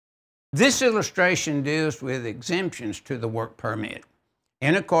This illustration deals with exemptions to the work permit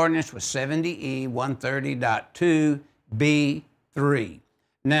in accordance with 70E 130.2B3.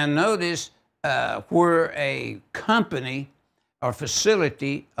 Now notice where a company or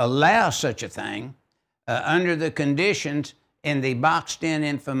facility allows such a thing, under the conditions in the boxed in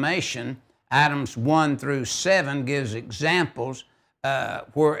information, items 1 through 7 gives examples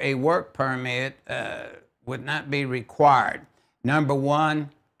where a work permit would not be required. Number 1,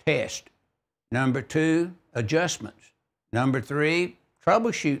 test. Number 2, adjustments. Number 3,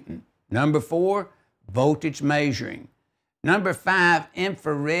 troubleshooting. Number 4, voltage measuring. Number 5,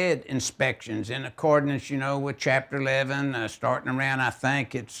 infrared inspections in accordance, with Chapter 11, starting around, I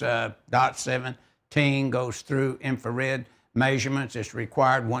think it's dot 17 goes through infrared measurements. It's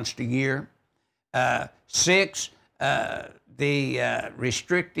required once a year. 6, the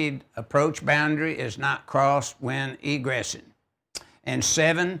restricted approach boundary is not crossed when egressing. And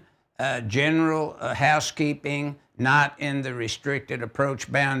 7, general housekeeping not in the restricted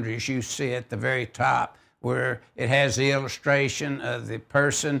approach boundaries. You see at the very top where it has the illustration of the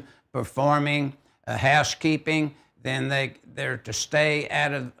person performing housekeeping. Then they're to stay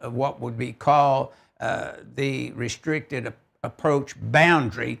out of what would be called the restricted approach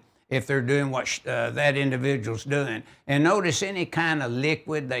boundary if they're doing what that individual's doing. And notice any kind of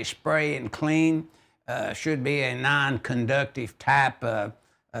liquid they spray and clean should be a non-conductive type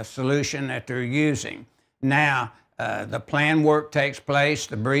solution that they're using. Now, the planned work takes place,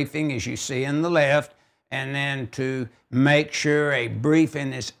 the briefing, as you see in the left, and then to make sure a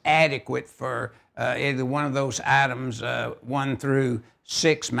briefing is adequate for either one of those items, 1 through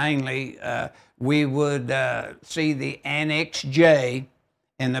 6 mainly, we would see the Annex J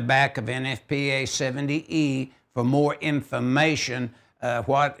in the back of Nfpa 70E for more information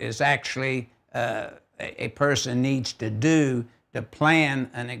what is actually a person needs to do to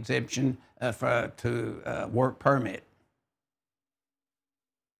plan an exemption to work permit.